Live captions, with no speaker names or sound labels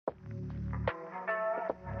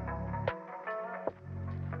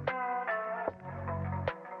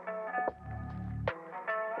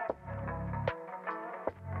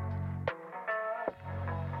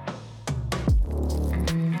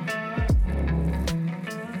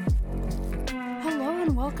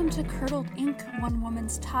and welcome to Curdled Ink, one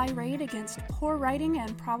woman's tirade against poor writing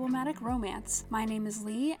and problematic romance. My name is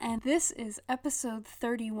Lee, and this is episode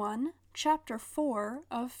 31, chapter 4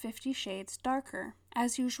 of 50 Shades Darker.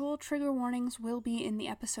 As usual, trigger warnings will be in the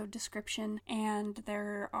episode description, and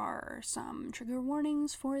there are some trigger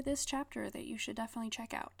warnings for this chapter that you should definitely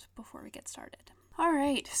check out before we get started.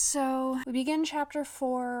 Alright, so we begin chapter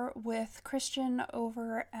 4 with Christian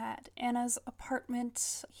over at Anna's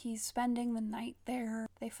apartment. He's spending the night there.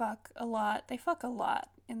 They fuck a lot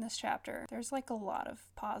in this chapter. There's like a lot of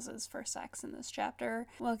pauses for sex in this chapter.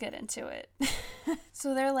 We'll get into it.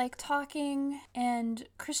 So they're like talking, and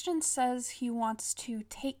Christian says he wants to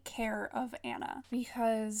take care of Anna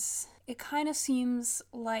because it kind of seems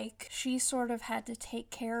like she sort of had to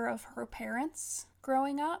take care of her parents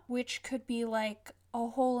growing up, which could be like a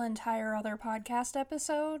whole entire other podcast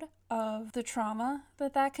episode of the trauma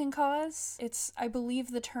that can cause. I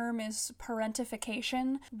believe the term is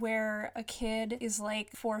parentification, where a kid is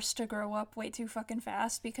like forced to grow up way too fucking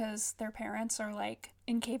fast because their parents are like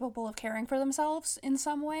incapable of caring for themselves in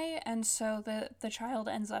some way, and so the child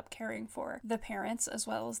ends up caring for the parents as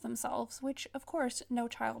well as themselves, which of course no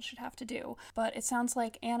child should have to do. But it sounds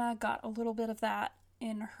like Anna got a little bit of that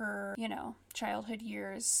in her, childhood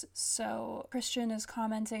years. So Christian is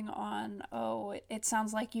commenting on, it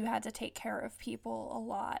sounds like you had to take care of people a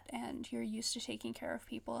lot and you're used to taking care of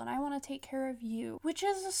people, and I want to take care of you, which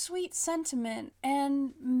is a sweet sentiment,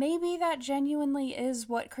 and maybe that genuinely is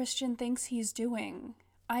what Christian thinks he's doing.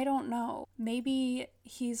 I don't know. Maybe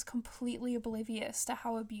he's completely oblivious to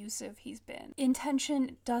how abusive he's been.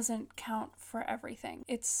 Intention doesn't count for everything.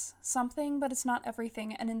 It's something, but it's not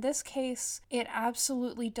everything. And in this case, it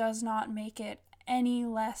absolutely does not make it any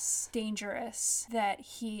less dangerous that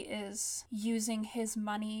he is using his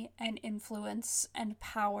money and influence and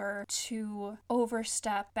power to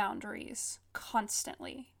overstep boundaries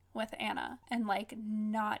constantly with Anna, and like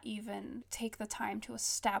not even take the time to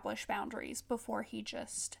establish boundaries before he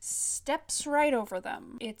just steps right over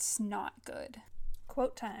them. It's not good.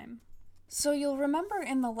 Quote time. So you'll remember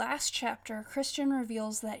in the last chapter, Christian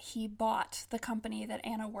reveals that he bought the company that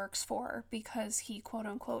Anna works for because he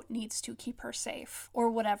quote-unquote needs to keep her safe, or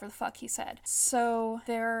whatever the fuck he said. So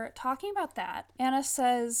they're talking about that. Anna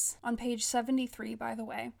says, on page 73, by the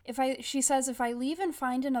way, she says, if I leave and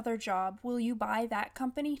find another job, will you buy that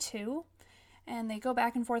company too? And they go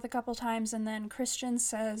back and forth a couple times, and then Christian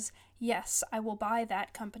says, yes, I will buy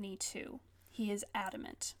that company too. He is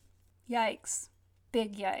adamant. Yikes.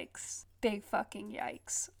 Big yikes. Big fucking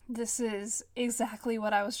yikes. This is exactly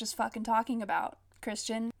what I was just fucking talking about,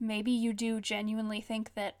 Christian. Maybe you do genuinely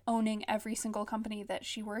think that owning every single company that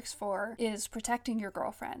she works for is protecting your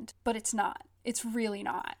girlfriend, but it's not. It's really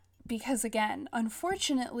not. Because again,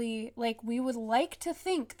 unfortunately, we would like to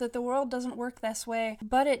think that the world doesn't work this way,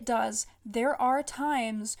 but it does. There are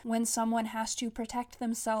times when someone has to protect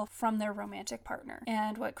themselves from their romantic partner.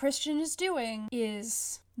 And what Christian is doing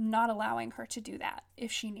is not allowing her to do that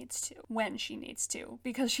if she needs to, when she needs to,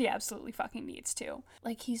 because she absolutely fucking needs to.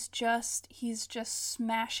 He's just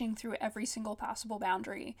smashing through every single possible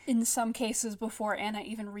boundary, in some cases before Anna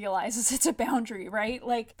even realizes it's a boundary, right?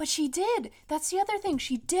 But she did. That's the other thing.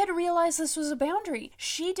 She did realize this was a boundary.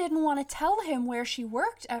 She didn't want to tell him where she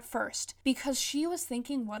worked at first because she was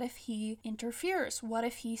thinking, what if he interferes? What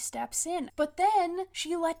if he steps in? But then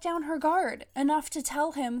she let down her guard enough to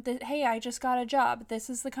tell him that, hey, I just got a job. This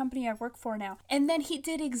is the company I work for now. And then he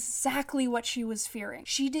did exactly what she was fearing.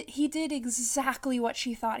 He did exactly what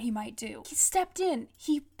she thought he might do. He stepped in.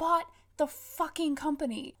 He bought the fucking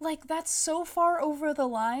company. That's so far over the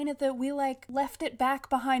line that we left it back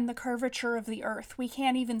behind the curvature of the earth. We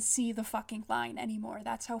can't even see the fucking line anymore.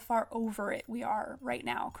 That's how far over it we are right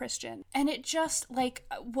now, Christian. And it just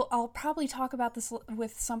I'll probably talk about this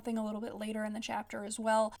with something a little bit later in the chapter as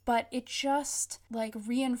well, but it just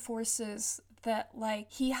reinforces that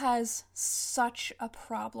he has such a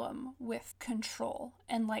problem with control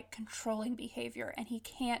and controlling behavior, and he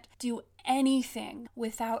can't do anything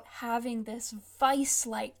without having this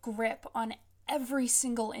vice-like grip on every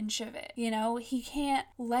single inch of it. He can't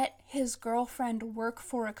let his girlfriend work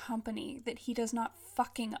for a company that he does not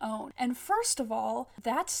fucking own. And first of all,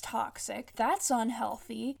 that's toxic. That's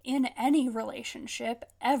unhealthy in any relationship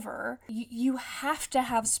ever. You have to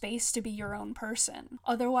have space to be your own person.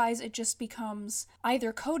 Otherwise, it just becomes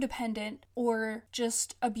either codependent or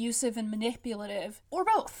just abusive and manipulative, or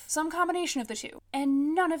both. Some combination of the two.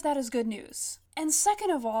 And none of that is good news. And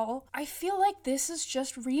second of all, I feel like this is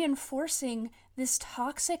just reinforcing this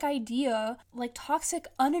toxic idea, like toxic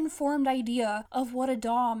uninformed idea of what a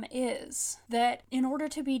dom is. That in order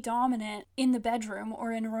to be dominant in the bedroom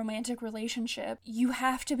or in a romantic relationship, you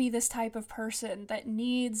have to be this type of person that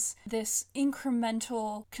needs this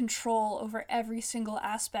incremental control over every single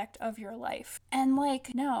aspect of your life. And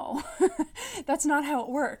like, no, that's not how it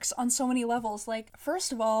works on so many levels. Like,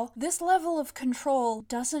 first of all, this level of control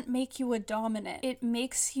doesn't make you a dominant. It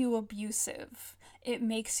makes you abusive. It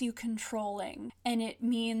makes you controlling, and it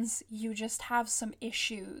means you just have some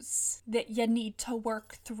issues that you need to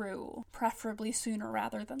work through, preferably sooner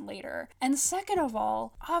rather than later. And second of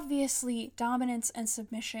all, obviously, dominance and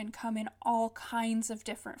submission come in all kinds of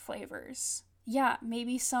different flavors. Yeah,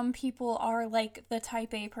 maybe some people are like the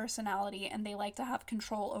type A personality and they like to have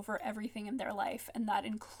control over everything in their life, and that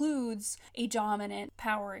includes a dominant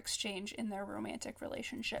power exchange in their romantic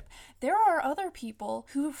relationship. There are other people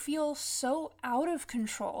who feel so out of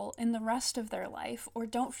control in the rest of their life, or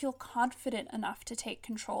don't feel confident enough to take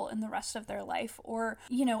control in the rest of their life, or,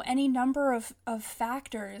 you know, any number of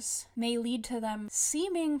factors may lead to them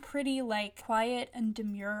seeming pretty like quiet and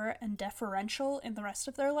demure and deferential in the rest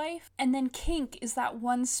of their life, and then kink is that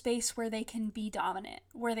one space where they can be dominant,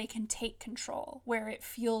 where they can take control, where it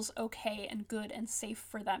feels okay and good and safe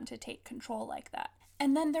for them to take control like that.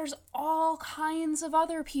 And then there's all kinds of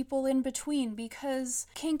other people in between, because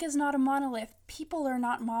kink is not a monolith. People are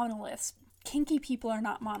not monoliths. Kinky people are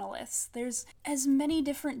not monoliths. There's as many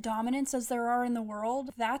different dominants as there are in the world.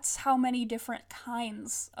 That's how many different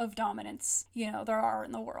kinds of dominance, you know, there are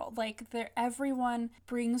in the world. Like, everyone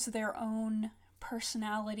brings their own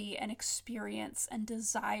personality and experience and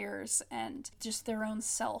desires and just their own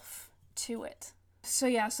self to it. So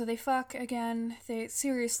yeah, so they fuck again.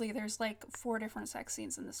 There's like 4 different sex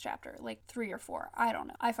scenes in this chapter, like 3 or 4. I don't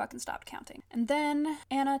know. I fucking stopped counting. And then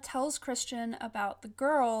Anna tells Christian about the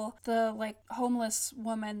girl, the like homeless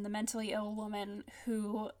woman, the mentally ill woman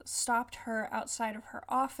who stopped her outside of her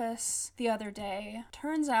office the other day.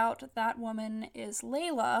 Turns out that woman is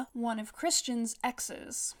Layla, one of Christian's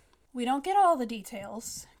exes. We don't get all the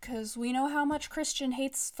details, because we know how much Christian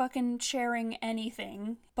hates fucking sharing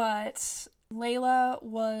anything, but Layla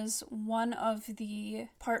was one of the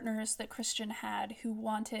partners that Christian had who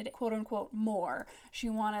wanted, quote-unquote, more. She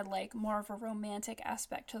wanted, like, more of a romantic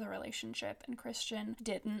aspect to the relationship, and Christian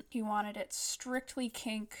didn't. He wanted it strictly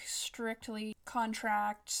kink, strictly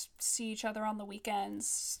contract, see each other on the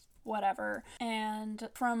weekends, whatever. And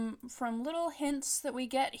from little hints that we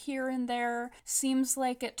get here and there, seems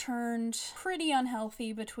like it turned pretty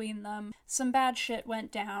unhealthy between them. Some bad shit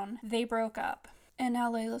went down. They broke up. And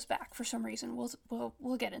now Layla's back for some reason.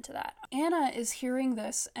 We'll get into that. Anna is hearing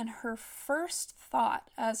this, and her first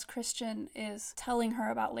thought as Christian is telling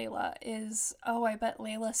her about Layla is, oh, I bet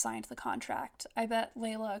Layla signed the contract. I bet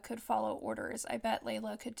Layla could follow orders. I bet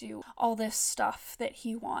Layla could do all this stuff that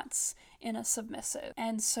he wants in a submissive.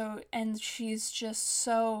 And she's just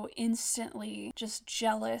so instantly just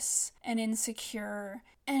jealous and insecure,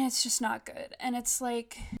 and it's just not good. And it's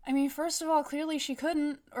like, I mean, first of all, clearly she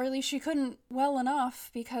couldn't, or at least she couldn't well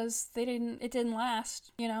enough, because it didn't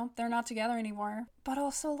last, you know, they're not together anymore. But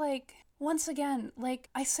also, like, once again, like,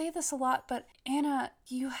 I say this a lot, but Anna,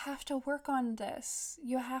 you have to work on this.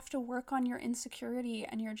 You have to work on your insecurity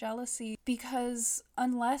and your jealousy, because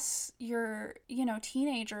unless you're, you know,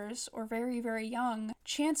 teenagers or very, very young,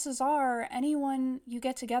 chances are anyone you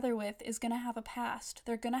get together with is going to have a past.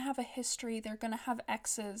 They're going to have a history. They're going to have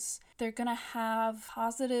exes. They're going to have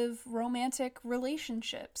positive romantic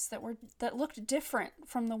relationships that looked different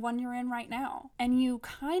from the one you're in right now. And you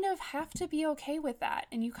kind of have to be okay with that.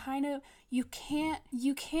 And you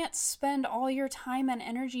can't spend all your time and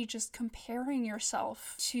energy just comparing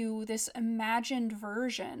yourself to this imagined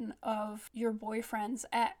version of your boyfriend's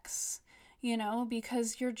ex, you know,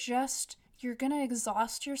 because you're gonna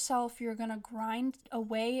exhaust yourself. You're gonna grind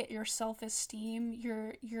away at your self-esteem.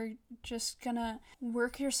 You're just gonna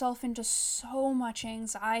work yourself into so much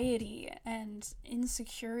anxiety and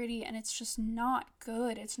insecurity, and it's just not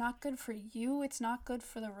good. It's not good for you. It's not good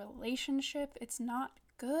for the relationship. It's not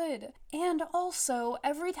good. And also,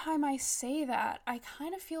 every time I say that, I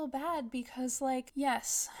kind of feel bad, because, like,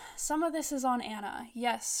 yes, some of this is on Anna.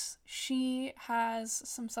 Yes, she has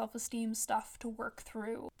some self-esteem stuff to work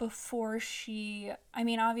through before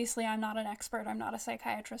obviously I'm not an expert, I'm not a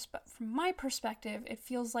psychiatrist, but from my perspective, it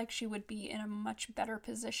feels like she would be in a much better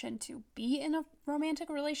position to be in a romantic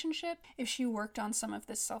relationship if she worked on some of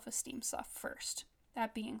this self-esteem stuff first.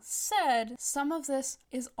 That being said, some of this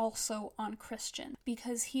is also on Christian,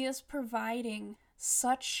 because he is providing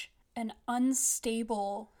such an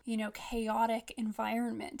unstable, chaotic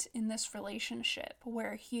environment in this relationship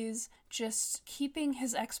where he's just keeping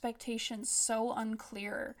his expectations so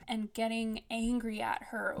unclear and getting angry at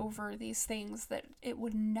her over these things that it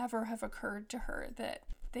would never have occurred to her that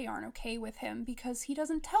they aren't okay with him because he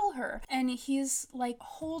doesn't tell her. And he's like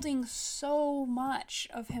holding so much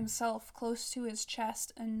of himself close to his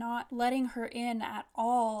chest and not letting her in at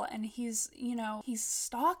all. And he's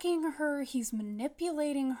stalking her, he's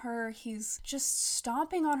manipulating her, he's just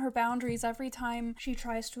stomping on her boundaries every time she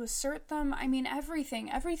tries to assert them. I mean, everything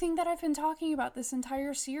that I've been talking about this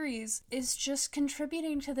entire series is just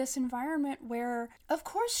contributing to this environment where, of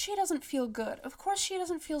course, she doesn't feel good. Of course, she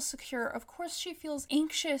doesn't feel secure. Of course, she feels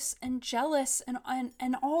anxious and jealous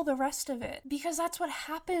and all the rest of it, because that's what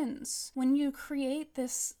happens when you create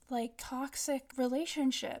this like toxic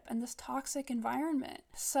relationship and this toxic environment.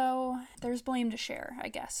 So there's blame to share, I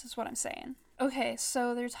guess, is what I'm saying. Okay,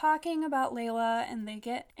 so they're talking about Layla and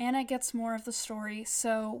Anna gets more of the story.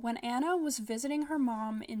 So when Anna was visiting her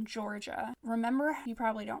mom in Georgia, remember? You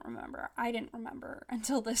probably don't remember. I didn't remember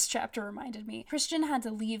until this chapter reminded me. Christian had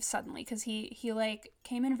to leave suddenly because he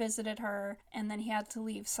came and visited her and then he had to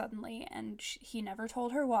leave suddenly and he never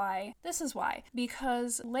told her why. This is why.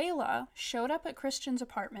 Because Layla showed up at Christian's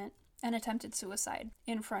apartment and attempted suicide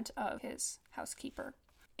in front of his housekeeper.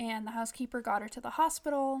 And the housekeeper got her to the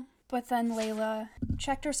hospital, but then Layla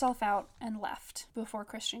checked herself out and left before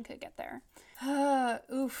Christian could get there.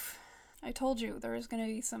 Oof. I told you there was going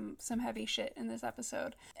to be some heavy shit in this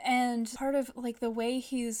episode. And part of, like, the way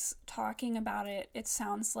he's talking about it, it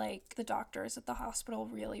sounds like the doctors at the hospital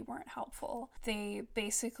really weren't helpful. They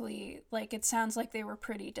basically, like, it sounds like they were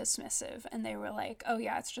pretty dismissive. And they were like, oh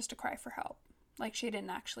yeah, it's just a cry for help. Like, she didn't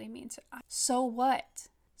actually mean to. So what?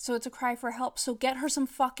 So it's a cry for help. So get her some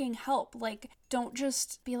fucking help. Like, don't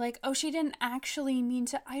just be like, oh, she didn't actually mean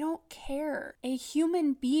to. I don't care. A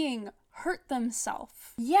human being hurt themselves.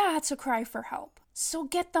 Yeah, it's a cry for help. So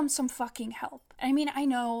get them some fucking help. I mean, I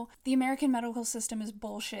know the American medical system is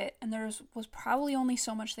bullshit and was probably only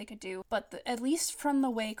so much they could do, but at least from the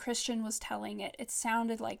way Christian was telling it, it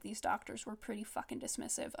sounded like these doctors were pretty fucking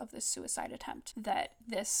dismissive of this suicide attempt that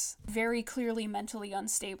this very clearly mentally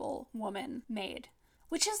unstable woman made.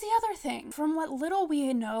 Which is the other thing. From what little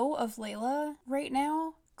we know of Layla right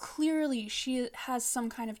now, clearly she has some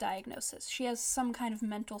kind of diagnosis. She has some kind of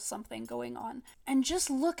mental something going on. And just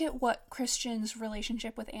look at what Christian's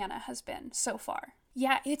relationship with Anna has been so far.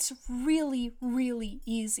 Yeah, it's really, really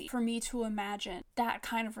easy for me to imagine that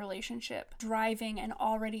kind of relationship driving an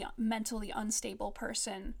already mentally unstable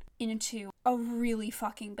person into a really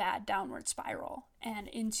fucking bad downward spiral and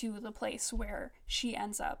into the place where she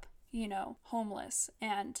ends up, homeless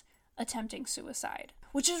and attempting suicide.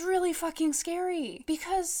 Which is really fucking scary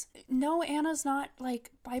because no, Anna's not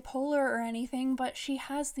like bipolar or anything, but she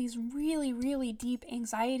has these really, really deep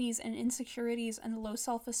anxieties and insecurities and low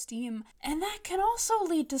self-esteem. And that can also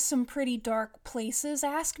lead to some pretty dark places.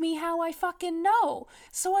 Ask me how I fucking know.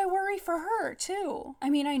 So I worry for her too. I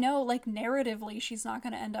mean, I know like narratively she's not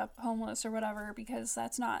going to end up homeless or whatever because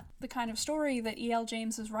that's not the kind of story that E.L.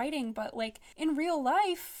 James is writing. But like in a real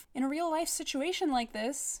life situation like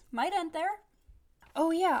this, might end there.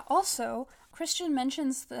 Oh yeah, also, Christian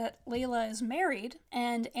mentions that Layla is married,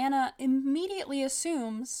 and Anna immediately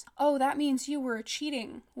assumes, oh, that means you were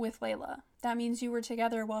cheating with Layla. That means you were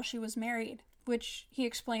together while she was married. Which he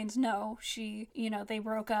explains, no, they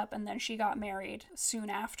broke up and then she got married soon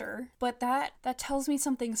after. But that tells me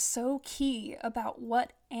something so key about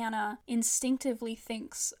what Anna instinctively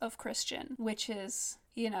thinks of Christian, which is,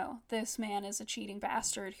 this man is a cheating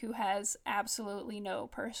bastard who has absolutely no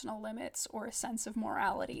personal limits or a sense of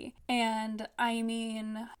morality. And I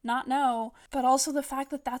mean, not no, but also the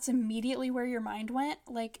fact that that's immediately where your mind went,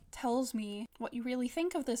 like, tells me what you really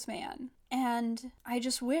think of this man. And I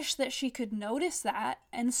just wish that she could notice that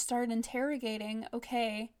and start interrogating,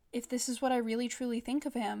 okay, if this is what I really truly think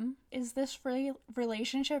of him, is this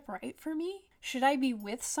relationship right for me? Should I be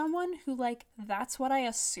with someone who, like, that's what I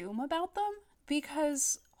assume about them?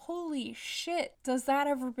 Because holy shit, does that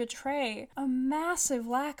ever betray a massive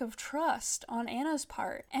lack of trust on Anna's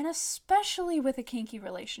part? And especially with a kinky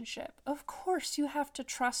relationship. Of course you have to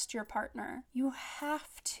trust your partner. You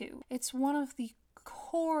have to. It's one of the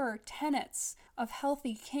core tenets of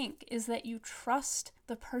healthy kink is that you trust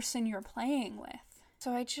the person you're playing with.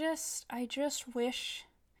 So I just wish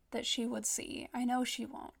that she would see. I know she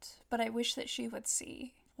won't, but I wish that she would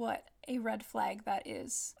see what a red flag that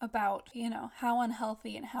is about, how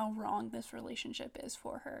unhealthy and how wrong this relationship is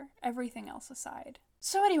for her, everything else aside.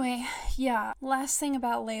 So anyway, yeah, last thing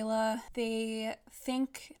about Layla, they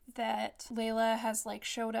think that Layla has like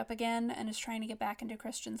showed up again and is trying to get back into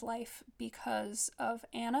Christian's life because of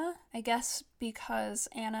Anna. I guess because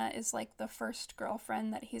Anna is like the first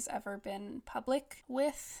girlfriend that he's ever been public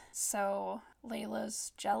with. So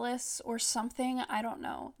Layla's jealous or something. I don't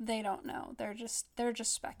know. They don't know. They're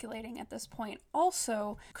just speculating at this point.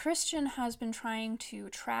 Also, Christian has been trying to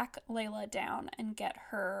track Layla down and get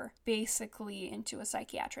her basically into a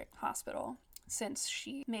psychiatric hospital since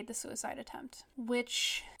she made the suicide attempt,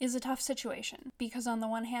 which is a tough situation because on the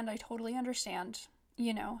one hand, I totally understand,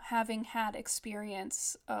 you know, having had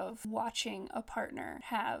experience of watching a partner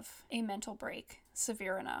have a mental break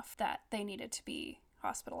severe enough that they needed to be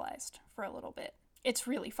hospitalized for a little bit. It's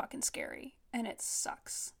really fucking scary and it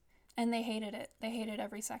sucks. And they hated it. They hated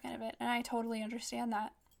every second of it. And I totally understand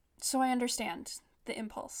that. So I understand the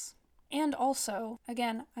impulse. And also,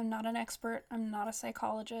 again, I'm not an expert. I'm not a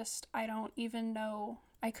psychologist. I don't even know.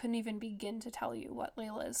 I couldn't even begin to tell you what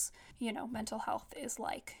Layla's, you know, mental health is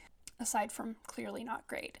like, aside from clearly not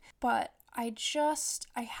great. But I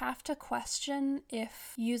have to question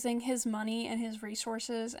if using his money and his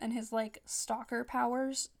resources and his, like, stalker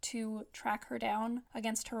powers to track her down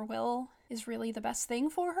against her will is really the best thing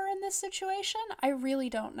for her in this situation. I really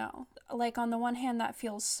don't know. Like, on the one hand, that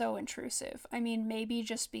feels so intrusive. I mean, maybe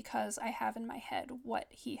just because I have in my head what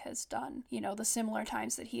he has done, you know, the similar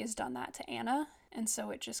times that he has done that to Anna, and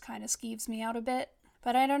so it just kind of skeeves me out a bit.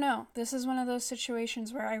 But I don't know. This is one of those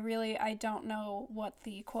situations where I don't know what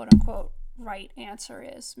the quote-unquote right answer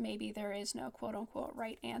is. Maybe there is no quote-unquote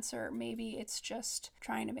right answer. Maybe it's just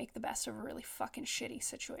trying to make the best of a really fucking shitty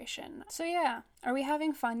situation. So yeah, are we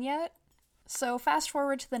having fun yet? So fast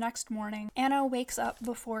forward to the next morning. Anna wakes up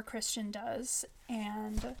before Christian does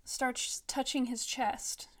and starts touching his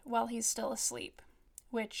chest while he's still asleep,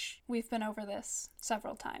 which we've been over this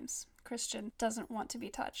several times. Christian doesn't want to be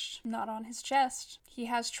touched. Not on his chest. He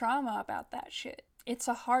has trauma about that shit. It's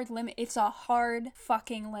a hard limit. It's a hard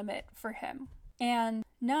fucking limit for him. And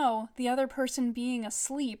no, the other person being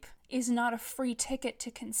asleep is not a free ticket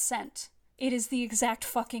to consent. It is the exact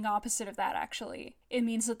fucking opposite of that, actually. It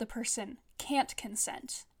means that the person can't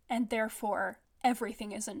consent, and therefore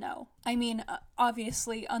everything is a no. I mean,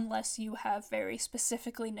 obviously, unless you have very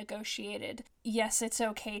specifically negotiated, yes, it's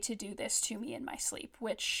okay to do this to me in my sleep,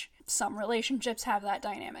 which some relationships have that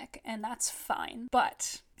dynamic, and that's fine.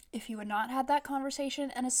 But if you had not had that conversation,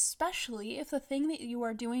 and especially if the thing that you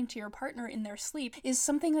are doing to your partner in their sleep is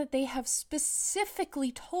something that they have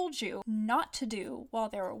specifically told you not to do while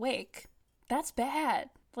they're awake, that's bad.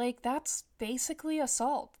 Like, that's basically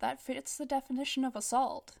assault. That fits the definition of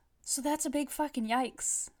assault. So that's a big fucking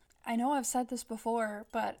yikes. I know I've said this before,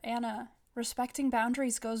 but Anna, respecting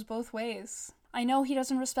boundaries goes both ways. I know he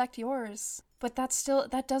doesn't respect yours, but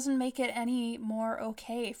that doesn't make it any more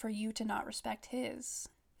okay for you to not respect his.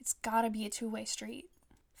 It's gotta be a two-way street.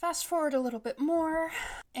 Fast forward a little bit more.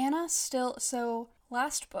 So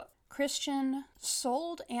last book, Christian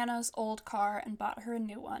sold Anna's old car and bought her a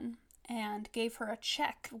new one, and gave her a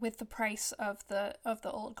check with the price of the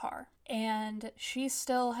old car. And she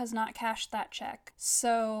still has not cashed that check.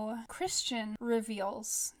 So Christian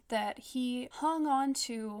reveals that he hung on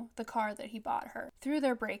to the car that he bought her through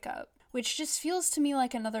their breakup, which just feels to me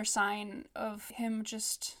like another sign of him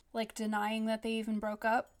just, like, denying that they even broke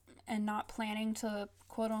up and not planning to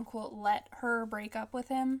quote-unquote let her break up with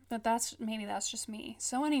him. But maybe that's just me.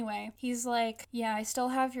 So anyway, he's like, yeah, I still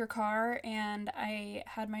have your car, and I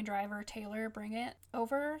had my driver Taylor bring it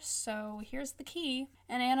over, so here's the key.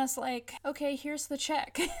 And Anna's like, okay, here's the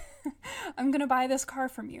check. I'm gonna buy this car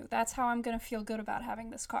from you. That's how I'm gonna feel good about having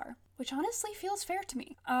this car. Which honestly feels fair to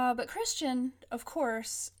me. But Christian, of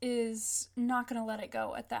course, is not gonna let it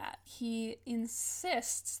go at that. He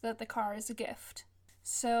insists that the car is a gift.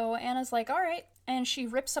 So Anna's like, all right, and she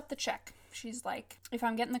rips up the check. She's like, if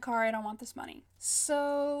I'm getting the car, I don't want this money.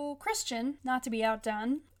 So Christian, not to be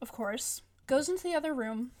outdone, of course, goes into the other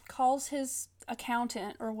room, calls his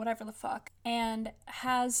accountant or whatever the fuck, and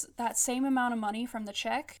has that same amount of money from the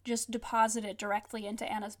check just deposited directly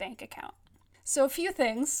into Anna's bank account. So a few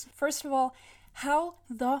things. First of all, how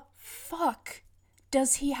the fuck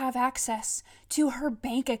does he have access to her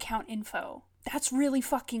bank account info? That's really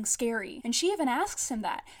fucking scary. And she even asks him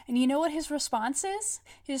that. And you know what his response is?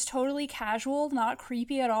 His totally casual, not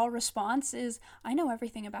creepy at all response is, I know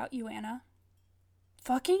everything about you, Anna.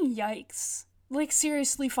 Fucking yikes. Like,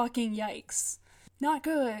 seriously fucking yikes. Not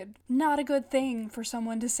good. Not a good thing for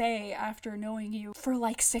someone to say after knowing you for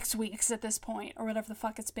like 6 weeks at this point, or whatever the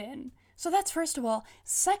fuck it's been. So that's first of all.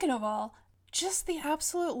 Second of all, just the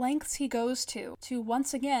absolute lengths he goes to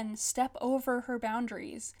once again step over her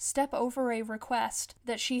boundaries, step over a request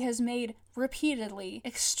that she has made repeatedly,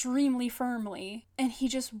 extremely firmly, and he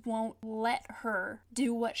just won't let her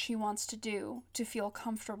do what she wants to do to feel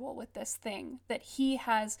comfortable with this thing that he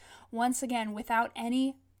has, once again, without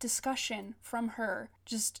any discussion from her,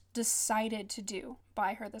 just decided to do.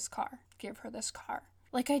 Buy her this car, give her this car.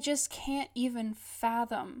 Like, I just can't even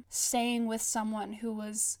fathom staying with someone who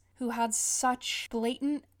had such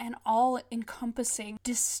blatant and all-encompassing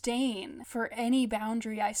disdain for any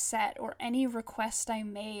boundary I set or any request I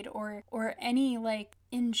made or any, like,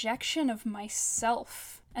 injection of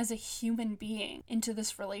myself as a human being into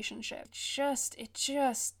this relationship. It just, it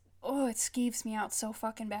skeeves me out so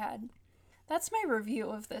fucking bad. That's my review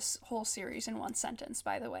of this whole series in one sentence,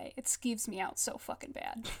 by the way. It skeeves me out so fucking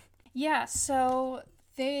bad. Yeah, so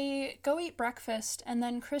they go eat breakfast, and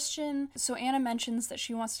then so Anna mentions that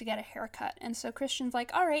she wants to get a haircut, and so Christian's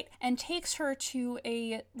like, all right, and takes her to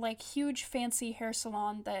a, like, huge fancy hair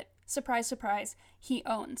salon that, surprise, surprise, he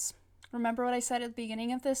owns. Remember what I said at the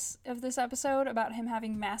beginning of this episode about him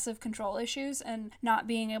having massive control issues and not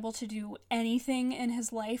being able to do anything in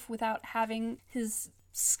his life without having his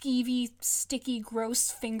skeevy, sticky,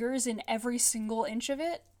 gross fingers in every single inch of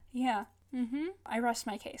it? Yeah. I rest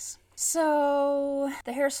my case. So,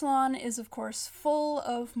 the hair salon is, of course, full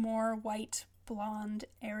of more white, blonde,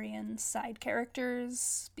 Aryan side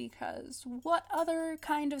characters, because what other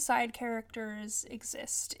kind of side characters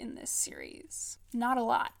exist in this series? Not a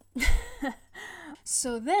lot.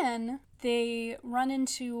 So then they run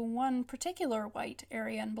into one particular white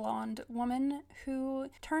Aryan blonde woman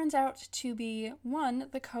who turns out to be, one,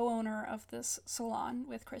 the co-owner of this salon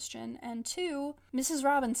with Christian, and two, Mrs.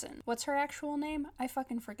 Robinson. What's her actual name? I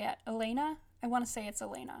fucking forget. Elena? I want to say it's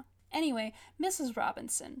Elena. Anyway, Mrs.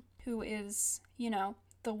 Robinson, who is,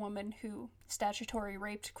 the woman who statutory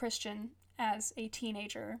raped Christian as a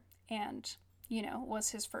teenager and,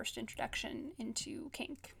 was his first introduction into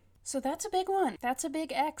kink. So that's a big one. That's a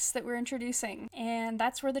big X that we're introducing. And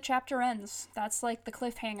that's where the chapter ends. That's like the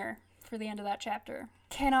cliffhanger for the end of that chapter.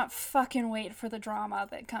 Cannot fucking wait for the drama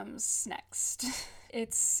that comes next.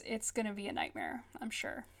 It's gonna be a nightmare, I'm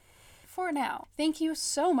sure. For now, thank you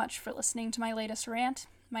so much for listening to my latest rant.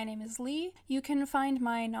 My name is Lee. You can find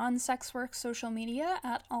my non-sex work social media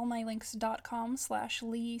at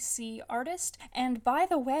allmylinks.com/LeeCArtist. And by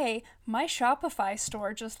the way, my Shopify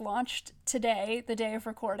store just launched today, the day of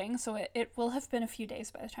recording, so it will have been a few days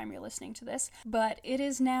by the time you're listening to this, but it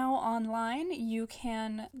is now online. You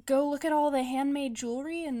can go look at all the handmade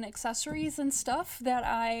jewelry and accessories and stuff that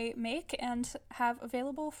I make and have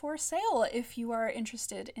available for sale if you are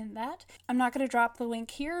interested in that. I'm not going to drop the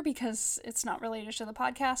link here because it's not related to the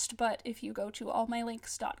podcast, but if you go to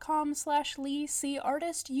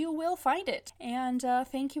allmylinks.com/LeeCArtist, you will find it. And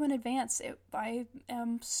thank you in advance. I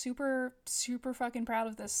am super, super fucking proud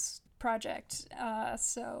of this project,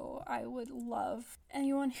 so I would love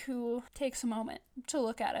anyone who takes a moment to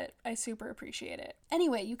look at it. I super appreciate it.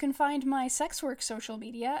 Anyway, you can find my sex work social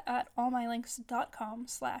media at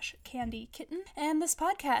allmylinks.com/CandyKitten, and this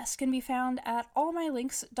podcast can be found at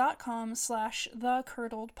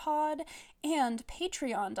allmylinks.com/thecurdledpod and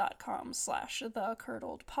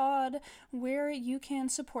patreon.com/thecurdledpod, where you can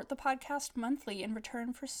support the podcast monthly in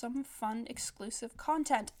return for some fun exclusive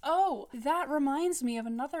content. Oh, that reminds me of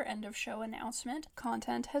another end of show announcement.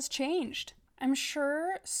 Content has changed. I'm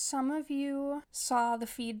sure some of you saw the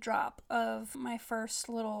feed drop of my first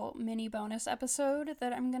little mini bonus episode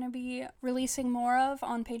that I'm going to be releasing more of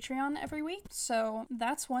on Patreon every week. So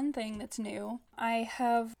that's one thing that's new. I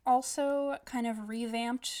have also kind of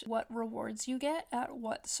revamped what rewards you get at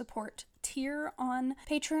what support tier on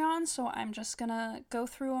Patreon, so I'm just gonna go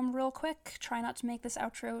through them real quick. Try not to make this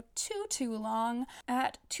outro too long.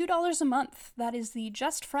 At $2 a month, that is the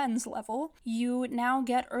Just Friends level, you now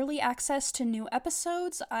get early access to new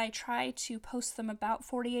episodes. I try to post them about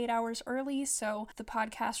 48 hours early, so the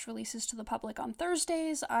podcast releases to the public on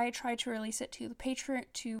Thursdays. I try to release it to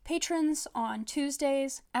patrons on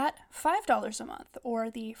Tuesdays. At $5 a month,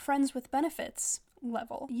 or the Friends with Benefits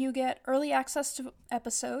level, you get early access to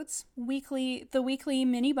episodes, the weekly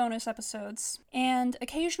mini bonus episodes, and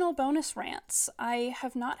occasional bonus rants. I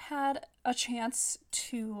have not had a chance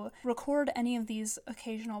to record any of these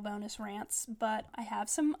occasional bonus rants, but I have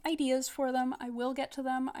some ideas for them. I will get to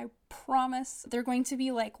them. I promise. They're going to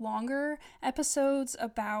be like longer episodes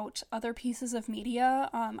about other pieces of media.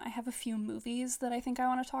 I have a few movies that I think I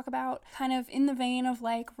want to talk about, kind of in the vein of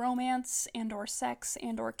like romance and or sex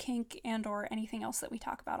and or kink and or anything else that we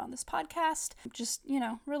talk about on this podcast, just,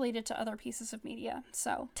 related to other pieces of media.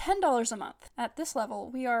 So $10 a month. At this level,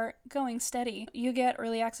 we are going steady. You get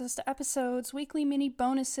early access to episodes, weekly mini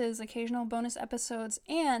bonuses, occasional bonus episodes,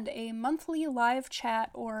 and a monthly live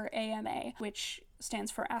chat or AMA, which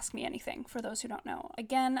stands for Ask Me Anything, for those who don't know.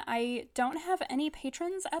 Again, I don't have any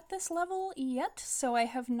patrons at this level yet, so I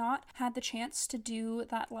have not had the chance to do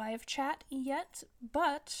that live chat yet,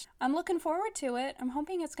 but I'm looking forward to it. I'm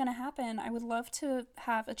hoping it's going to happen. I would love to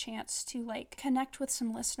have a chance to, connect with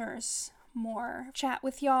some listeners more, chat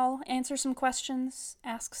with y'all, answer some questions,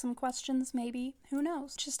 ask some questions maybe, who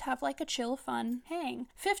knows, just have a chill, fun hang.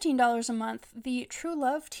 $15 a month, the True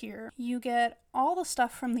Love tier. You get all the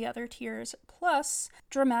stuff from the other tiers, plus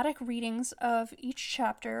dramatic readings of each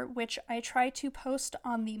chapter, which I try to post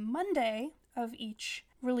on the Monday of each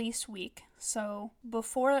release week, so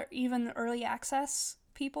before even early access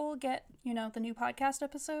people get, the new podcast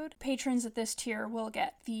episode, patrons at this tier will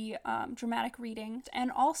get the dramatic reading.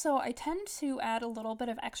 And also, I tend to add a little bit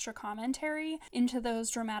of extra commentary into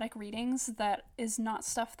those dramatic readings that is not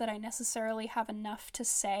stuff that I necessarily have enough to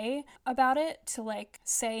say about it to,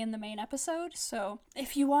 say in the main episode. So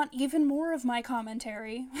if you want even more of my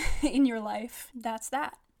commentary in your life, that's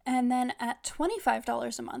that. And then at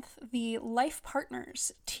 $25 a month, the Life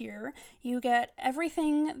Partners tier, you get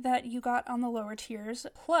everything that you got on the lower tiers,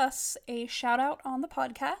 plus a shout out on the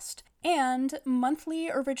podcast, and monthly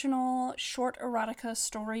original short erotica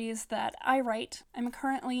stories that I write. I'm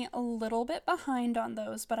currently a little bit behind on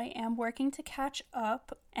those, but I am working to catch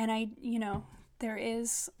up, and there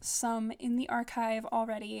is some in the archive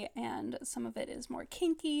already, and some of it is more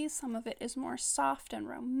kinky, some of it is more soft and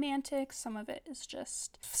romantic, some of it is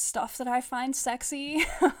just stuff that I find sexy.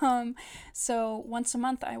 So once a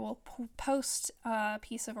month I will post a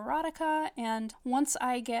piece of erotica, and once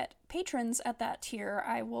I get patrons at that tier,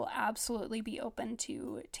 I will absolutely be open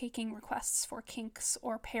to taking requests for kinks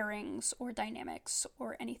or pairings or dynamics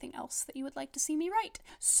or anything else that you would like to see me write.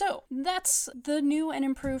 So that's the new and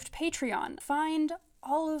improved Patreon. Find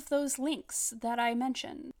all of those links that I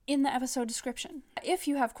mentioned in the episode description. If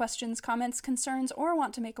you have questions, comments, concerns, or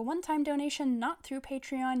want to make a one-time donation not through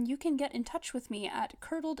Patreon, you can get in touch with me at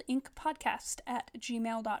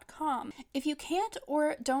curdledinkpodcast@gmail.com. If you can't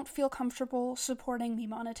or don't feel comfortable supporting me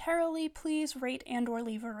monetarily, please rate and or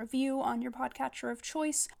leave a review on your podcatcher of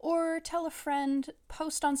choice, or tell a friend,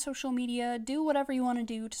 post on social media, do whatever you want to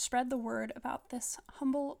do to spread the word about this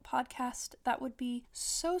humble podcast. That would be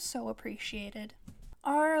so appreciated.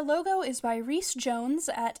 Our logo is by Reese Jones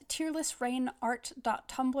at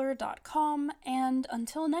tearlessrainart.tumblr.com, and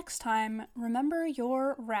until next time, remember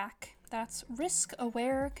your rack. That's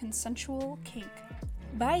risk-aware consensual kink.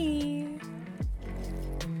 Bye!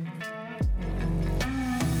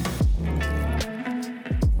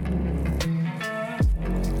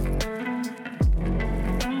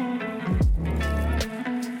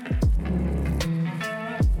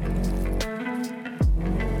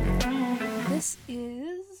 This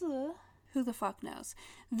is... who the fuck knows?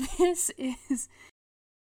 This is...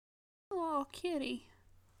 oh, kitty.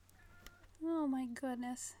 Oh my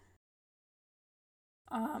goodness.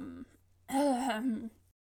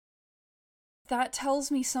 That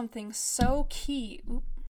tells me something so key. Oop.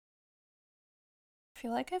 I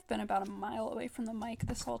feel like I've been about a mile away from the mic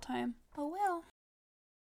this whole time. Oh well.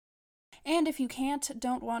 And if you can't,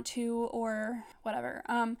 don't want to, or whatever,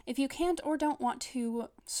 if you can't or don't want to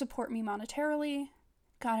support me monetarily,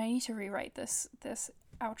 God, I need to rewrite this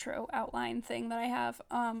outro outline thing that I have.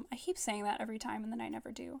 I keep saying that every time and then I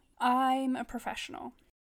never do. I'm a professional.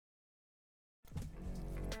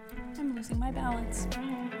 I'm losing my balance.